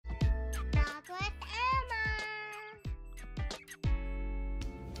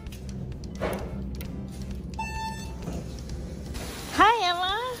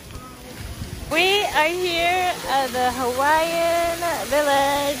are here at the Hawaiian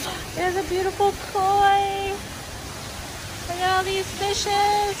Village. There's a beautiful koi. Look at all these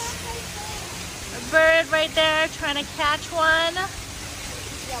fishes. A bird right there trying to catch one.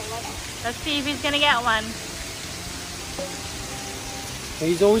 Let's see if he's gonna get one.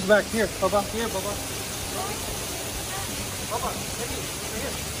 He's always back here. Bubba, here, Bubba. Bubba, right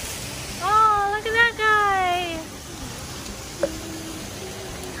here. Oh, look at that guy.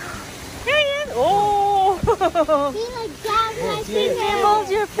 There he is. Oh! He like grabbed my finger. Hold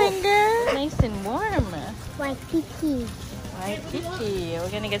your finger. Nice and warm. Like Kiki. Right, Kiki. We're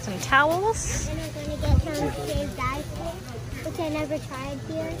gonna get some towels. And I'm gonna get some shaved ice, which I never tried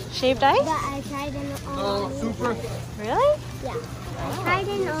here. Shaved ice? But I tried in Alani. Super. Really? Yeah. I tried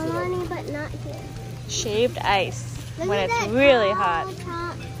in Alani, but not here. Shaved ice. Look When at it's that really tall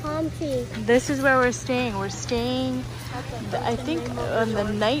hot. palm tree. This is where we're staying. We're staying, I think, on the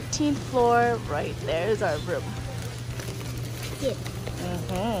 19th floor. Right there's our room. Yeah.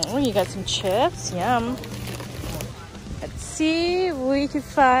 Oh, you got some chips. Yum. Let's see if we can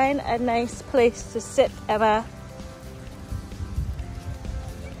find a nice place to sit, Emma.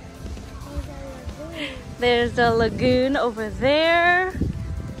 There's the lagoon over there.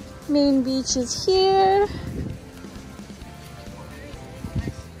 Main beach is here.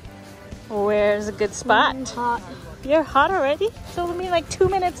 Where's a good spot? Hot. You're hot already? It's only like 2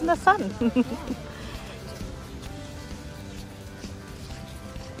 minutes in the sun.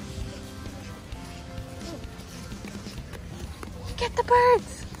 Get the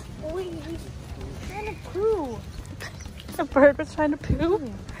birds! Wait, he's trying to poo. The bird was trying to poo.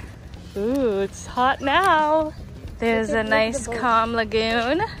 Ooh, it's hot now. There's a nice calm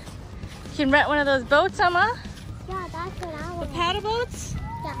lagoon. You can rent one of those boats, Emma. Yeah, that's what I The want. paddle boats?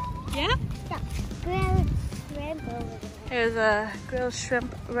 Yeah. Yeah? Yeah. Grilled shrimp over there. There's a grilled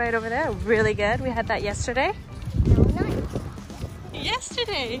shrimp right over there. Really good. We had that yesterday. No, not.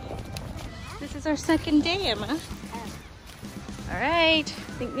 Yesterday. This is our second day, Emma. All right.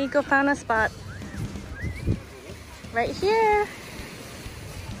 I think Nico found a spot. Right here.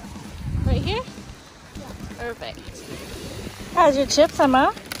 Right here? Perfect. How's your chips,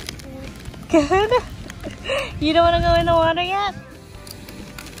 Emma? Good? You don't want to go in the water yet?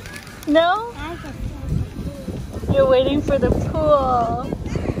 No? You're waiting for the pool.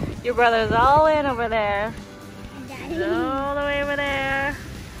 Your brother's all in over there. Daddy. All the way over there.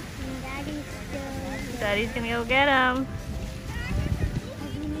 Daddy's still. Daddy's gonna go get him.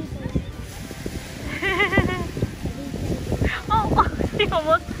 Oh, he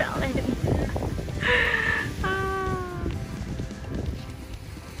almost fell in.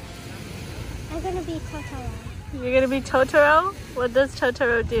 I'm gonna be Totoro. You're gonna be Totoro? What does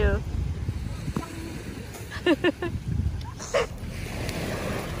Totoro do?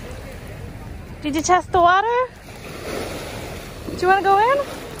 Did you test the water? Do you want to go in?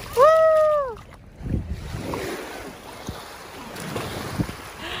 Woo!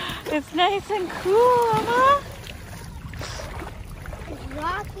 It's nice and cool, Emma. It's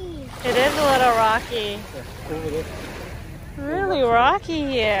rocky. It is a little rocky. Really rocky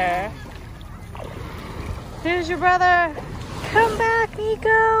here. Here's your brother. Come back,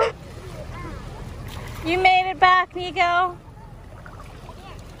 Nico. You made it back, Nico.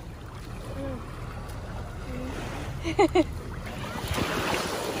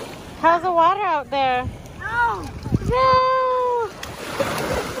 How's the water out there? Oh! No!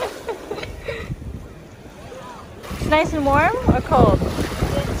 It's nice and warm or cold?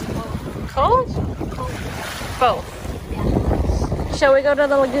 Cold? Both. Shall we go to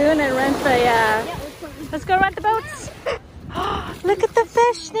the lagoon and rent the, let's go rent the boats? Look at the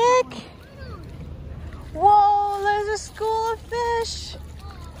fish, Nick. Whoa, there's a school of fish.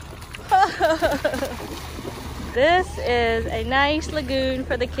 This is a nice lagoon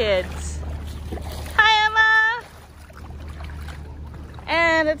for the kids. Hi, Emma.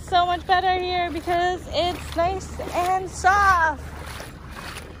 And it's so much better here because it's nice and soft.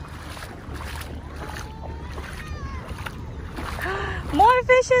 More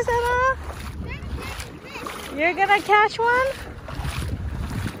fishes, Emma. You're gonna catch one?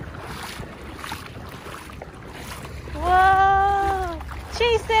 Whoa!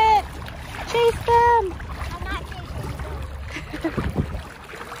 Chase it! Chase them! I'm not chasing them.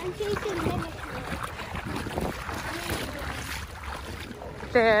 I'm chasing them.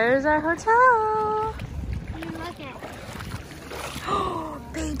 There's our hotel. You look at it. Oh,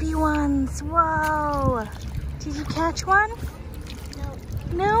 baby ones. Whoa. Did you catch one? No.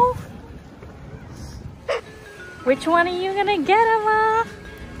 No? Which one are you gonna get, Emma?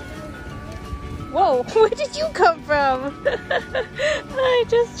 Whoa, where did you come from? I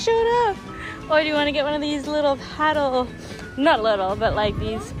just showed up. Or do you want to get one of these little paddle, not little, but like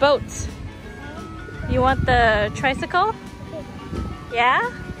these boats? You want the tricycle? Yeah?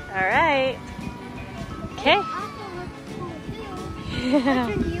 All right. Okay. Yeah.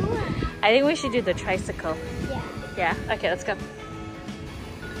 Which one do you want? I think we should do the tricycle. Yeah. Yeah? Okay, let's go.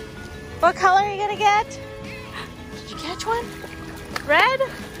 What color are you gonna get? Did you catch one? Red? Yeah,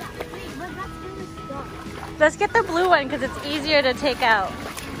 wait, but that's really strong. Let's get the blue one because it's easier to take out.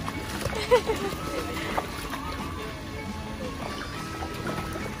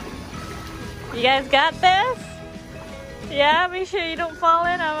 You guys got this? Yeah, make sure you don't fall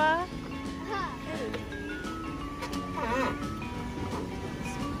in, Emma.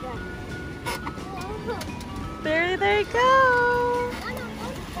 There you go.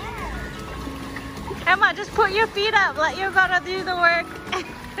 Emma, just put your feet up. Let your brother do the work.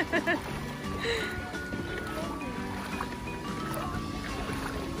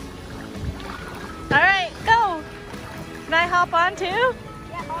 All right, go. Can I hop on too?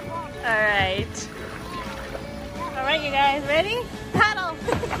 Yeah, hop on. All right. All right, you guys, ready? Paddle.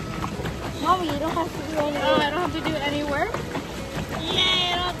 Mommy, you don't have to do anything. Oh, I don't have to do any work?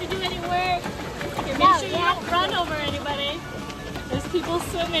 Yay, I don't have to do any work. Okay, make No, sure you yeah. don't run over anybody. There's people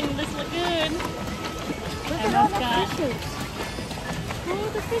swimming in this lagoon. Look And at all I've the got- fishes. Oh,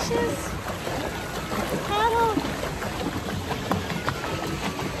 the fishes. Paddle.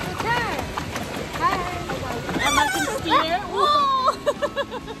 Turn. Emma can steer. Whoa!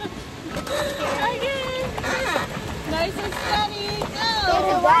 Okay. Nice and steady. There's Go.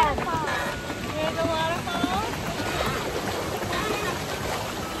 a waterfall. Here's a waterfall.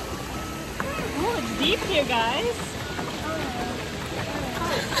 Oh, it's deep here, guys.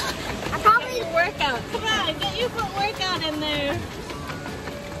 I probably Get your workout. Come on, get your foot workout in there.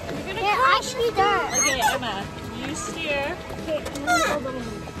 You're gonna Yeah, I crash. should be there. Okay, Emma, you steer.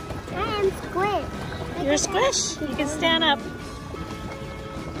 I am squid. You're squish. You can stand up.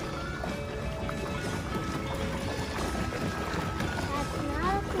 That's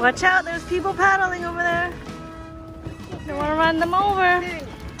not a Watch out, there's people paddling over there. Don't want to run them over.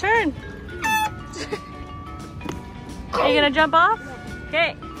 Turn. Are you gonna jump off?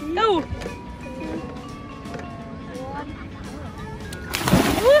 Okay, go.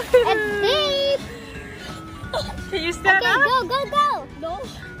 It's deep. Can you stand Okay, up? go, go, go. No.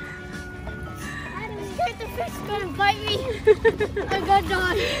 I'm scared the fish gonna bite me. I got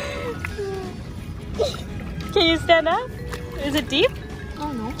done. Can you stand up? Is it deep?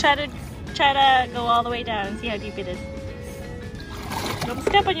 Oh no. Try to go all the way down and see how deep it is. Don't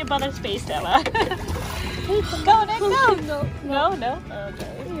step on your brother's face, Emma. Go, Nick, go. No, no.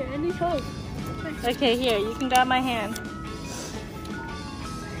 Okay. Here, any hope. Okay, here, you can grab my hand.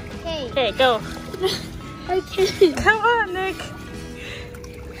 Okay. Okay, go. I can't. Come on, Nick.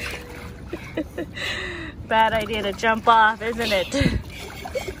 Bad idea to jump off, isn't it?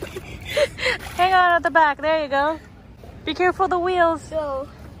 Hang on at the back. There you go. Be careful of the wheels. Go.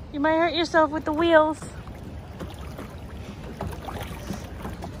 You might hurt yourself with the wheels.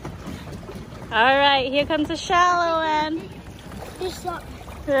 All right, here comes the shallow end. This up.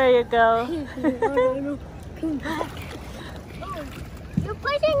 There you go. Come back. Oh, you're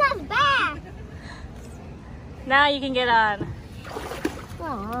pushing us back. Now you can get on.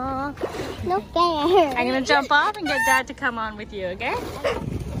 Aww. No fair. I'm gonna jump off and get Dad to come on with you, okay?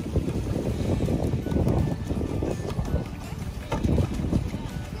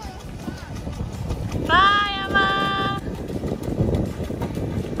 Bye, Emma.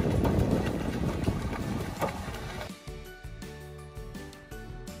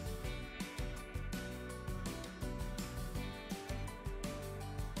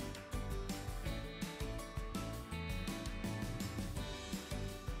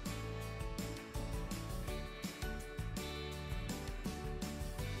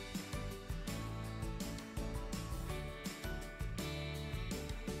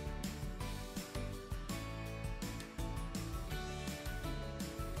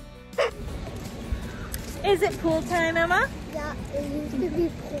 Is it pool time, Emma? Yeah, it used to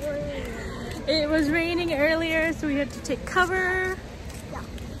be pouring. It was raining earlier, so we had to take cover. Yeah.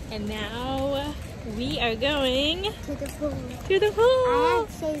 And now we are going To the pool. to the I pool.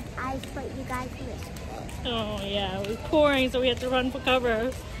 had saved ice, but you guys missed it. Oh yeah, it was pouring, so we had to run for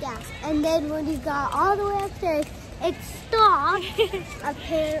cover. Yeah, and then when you got all the way upstairs, it stopped,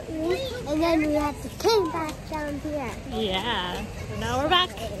 apparently, and then we had to came back down here. Yeah, so now we're back.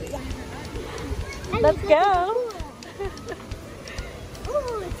 And Let's we go. got the pool.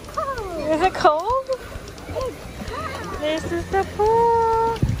 Ooh, it's cold. Is it cold? It's cold. This is the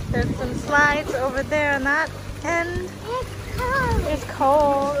pool. There's some slides over there on that end. It's cold. It's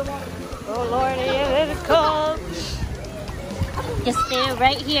cold. Oh Lordy, it is cold. Just stay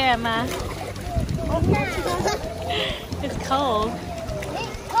right here, Emma. It's cold.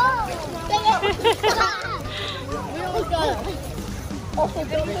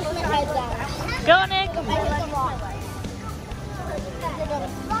 Go, Nick.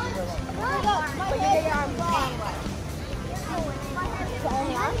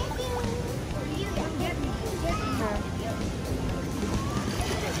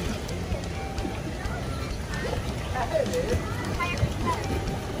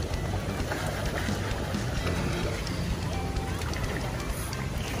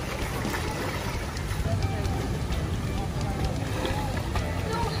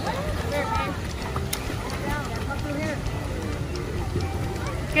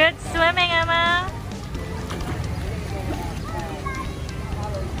 Good swimming, Emma.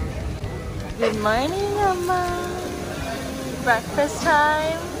 Good morning, Emma. Breakfast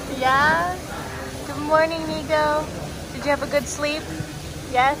time? Yeah? Good morning, Nico. Did you have a good sleep?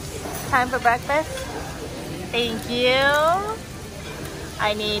 Yes? Time for breakfast? Thank you.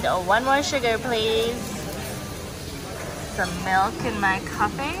 I need one more sugar, please. Some milk in my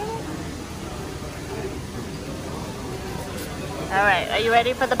coffee. All right, are you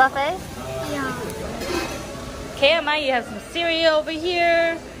ready for the buffet? Yeah. Okay, Emma, you have some cereal over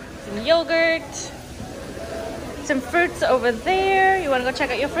here, some yogurt, some fruits over there. You want to go check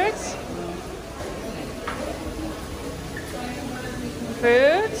out your fruits?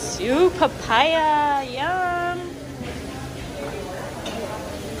 Fruits? Ooh, papaya, yum.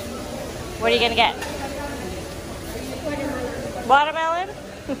 What are you gonna get? Watermelon.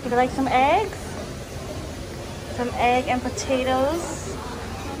 Would you like some eggs? Some egg and potatoes.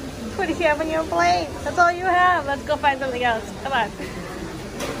 What do you have on your plate? That's all you have. Let's go find something else. Come on.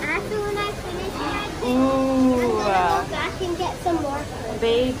 After when I finish it, Ooh. I'm gonna go back and get some more food.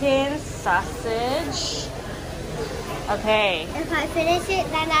 Bacon, sausage. Okay. If I finish it,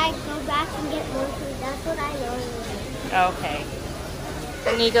 then I go back and get more food. That's what I know.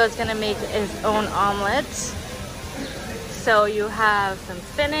 Okay. Nico's gonna make his own omelet. So you have some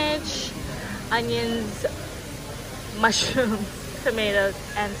spinach, onions, mushrooms, tomatoes,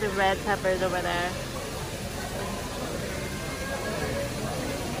 and some red peppers over there.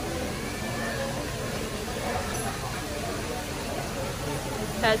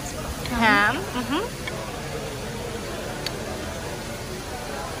 That's ham.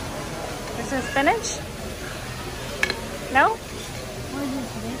 This is spinach? No? What is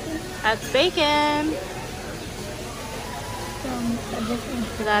bacon? That's bacon. A different.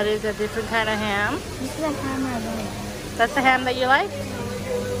 That is a different kind of ham. This is a ham I like. That's the ham that you like?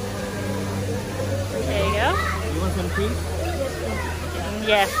 There you go. You want some cheese?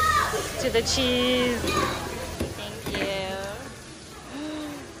 Yes, to the cheese. Thank you.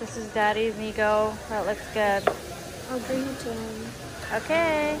 This is Daddy's, Nico. That looks good. I'll bring it to him.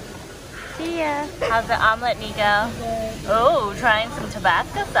 Okay. See ya. How's the omelet, Nico? Good. Oh, trying some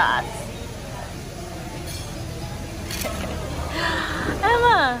Tabasco sauce.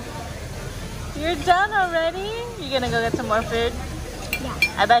 Emma, you're done already? You gonna go get some more food? Yeah.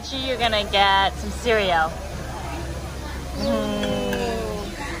 I bet you're gonna get some cereal.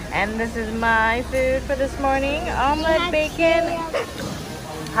 And this is my food for this morning. Omelet, bacon.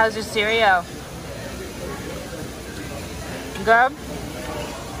 How's your cereal? Good?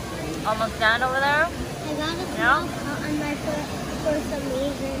 Almost done over there? I got a Yeah? small cut on my foot for some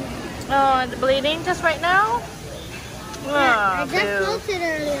reason. Oh, it's bleeding just right now? Yeah, I Oh, just boo. felt it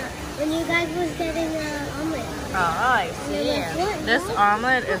earlier when you guys was getting an omelet. Oh, I see. This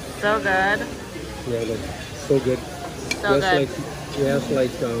omelet is so good. Yeah, that's so good. So Just good. like, it has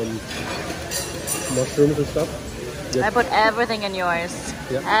like mushrooms and stuff. I put everything in yours.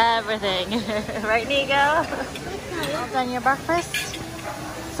 Yeah. Everything. Right, Nico? All done your breakfast?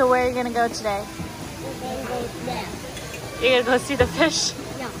 So where are you going to go today? You're going to go see the fish?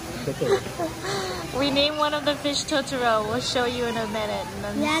 Yeah. We named one of the fish Totoro. We'll show you in a minute. And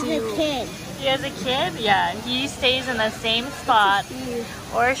then He has see a kid. He has a kid? Yeah. He stays in the same spot.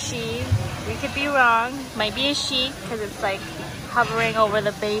 Or she. We could be wrong. Might be a she because it's like hovering over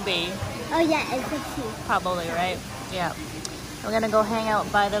the baby. Oh yeah, it's a she. Probably, right? Yeah. We're gonna go hang out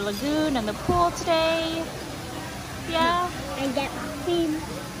by the lagoon and the pool today. Yeah? And get fins.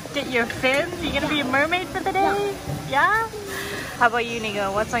 Get your fins? You gonna be a mermaid for the day? Yeah? How about you,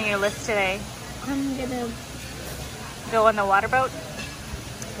 Nico? What's on your list today? I'm gonna Go on the water boat?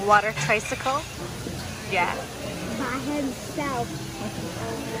 Water tricycle? Yeah. by himself.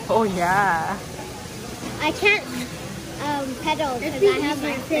 Oh, yeah. I can't pedal because I have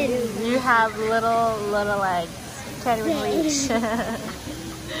my fins. You have little legs. Can't even reach.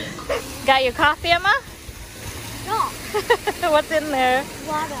 got your coffee, Emma? No. What's in there?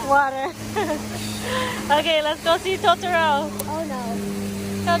 Water. Water. Okay, let's go see Totoro. Oh no.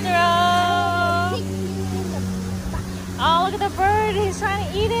 Totoro! Oh, look at the bird. He's trying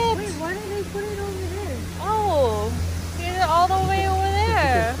to eat it. Wait, why did they put it over there? Oh, he's all the way over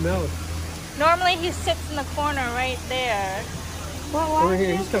there. Smell. Normally he sits in the corner right there. Over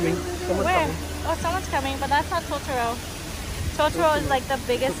here, he's coming. Someone's Where? coming. Oh, someone's coming, but that's not Totoro. Totoro is like the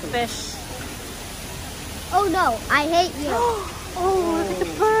biggest fish. Oh no, I hate you. Oh, look at the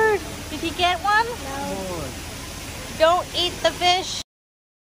bird. Did he get one? No. Don't eat the fish.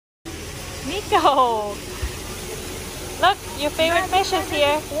 Nico. Look, your favorite fish is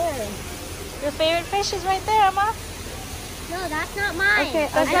here. Your favorite fish is right there, Emma. No, that's not mine. Okay, I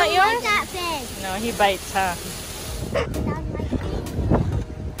that's don't not yours? like that fish. No, he bites, huh? That's my fish.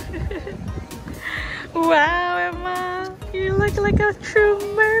 Wow, Emma. You look like a true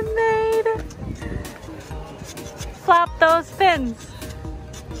mermaid. Flop those fins.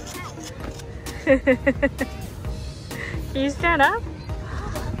 Can you stand up?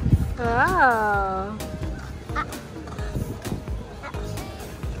 Wow.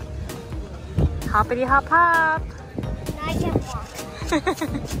 Hoppity hop hop. Now I can walk.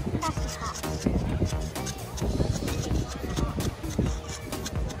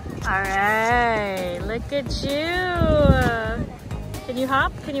 All right, look at you. Can you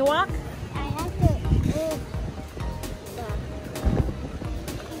hop? Can you walk? I have to move.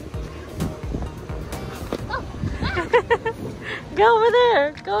 Go over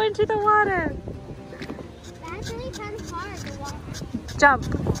there. Go into the water. It's actually kind of hard to walk. Jump.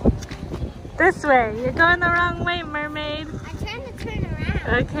 This way. You're going the wrong way, mermaid. I'm trying to turn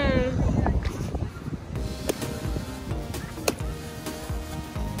around. Okay.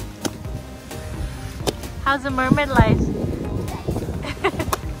 How's the mermaid life?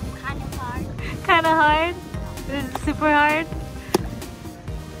 Kind of hard. Kind of hard? Is it super hard?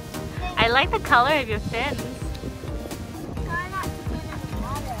 I like the color of your fins. Try not to get in the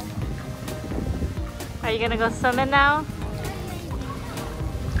water. Are you gonna go swimming now?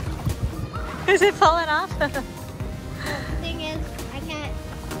 Is it falling off? The thing is, I can't.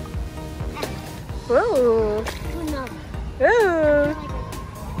 Ooh. Oh no. Ooh.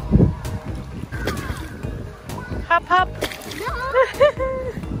 Hop hop. No.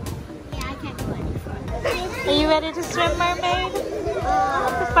 Yeah, I can't go any further. Are you ready to swim, mermaid?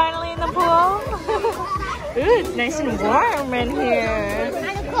 Finally in the pool? Ooh, it's nice and warm in here.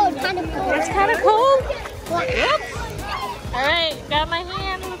 Kind of cold, kind of cold. It's kind of cold? Yep. Alright, got my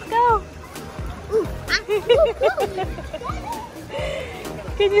hand. Let's go.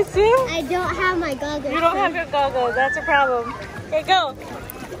 Can you swim? I don't have my goggles. You don't have your goggles. That's a problem. Okay, go.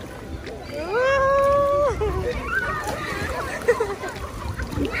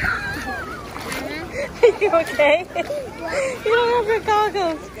 Are you okay? You don't have your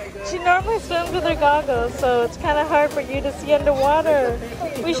goggles. She normally swims with her goggles, so it's kind of hard for you to see underwater.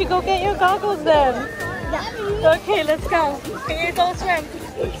 We should go get your goggles then. Yeah. Okay, let's go. Here you go, swim.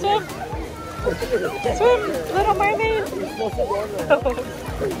 Swim. Swim, little mermaid.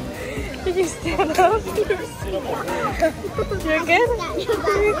 Did you stand up? You're good?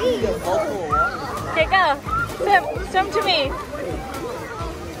 Okay, go. Swim. Swim to me.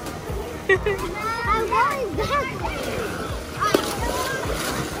 I'm going back.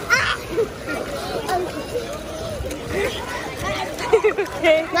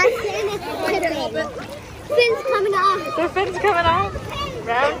 Okay. My fin is slipping. Fins coming off. Their fins coming off.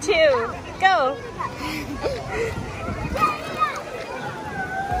 Round 2. Go.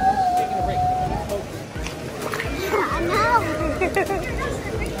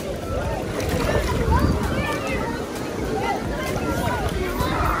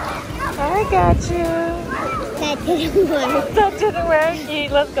 I got you. That didn't work. That didn't work.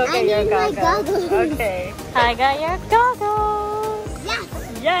 Let's go get your need my goggles. goggles. Okay. I got your goggles. Yes.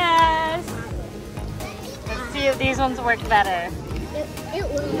 Yes. Let's see if these ones work better. It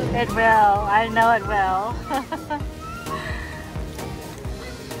will. It will. I know it will.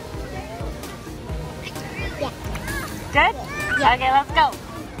 Yeah. Good? Yeah. Okay, let's go.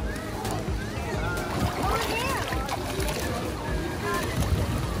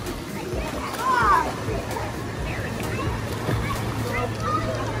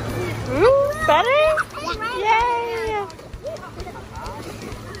 Ooh, better? Yay!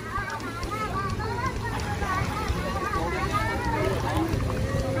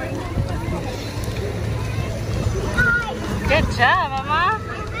 Good job, Emma.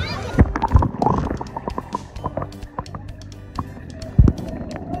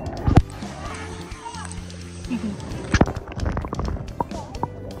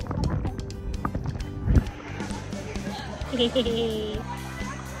 Yay!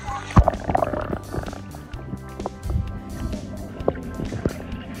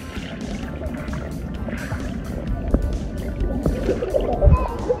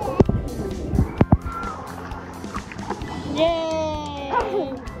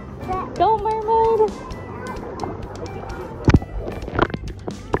 Go, Mermaid!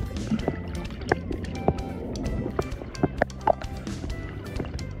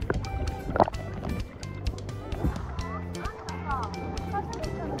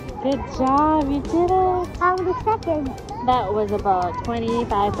 Good job, you did it! How many seconds? That was about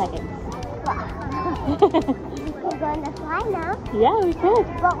 25 seconds. We're going to fly now, Yeah, we could.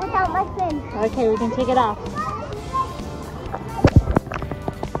 but without my fin. Okay, we can take it off.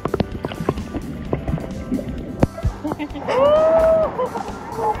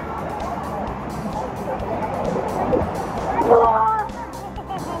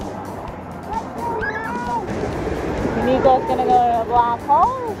 Nico's gonna go to a black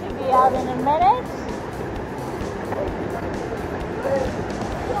hole. We should be out in a minute.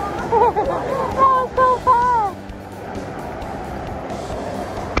 That was so fun.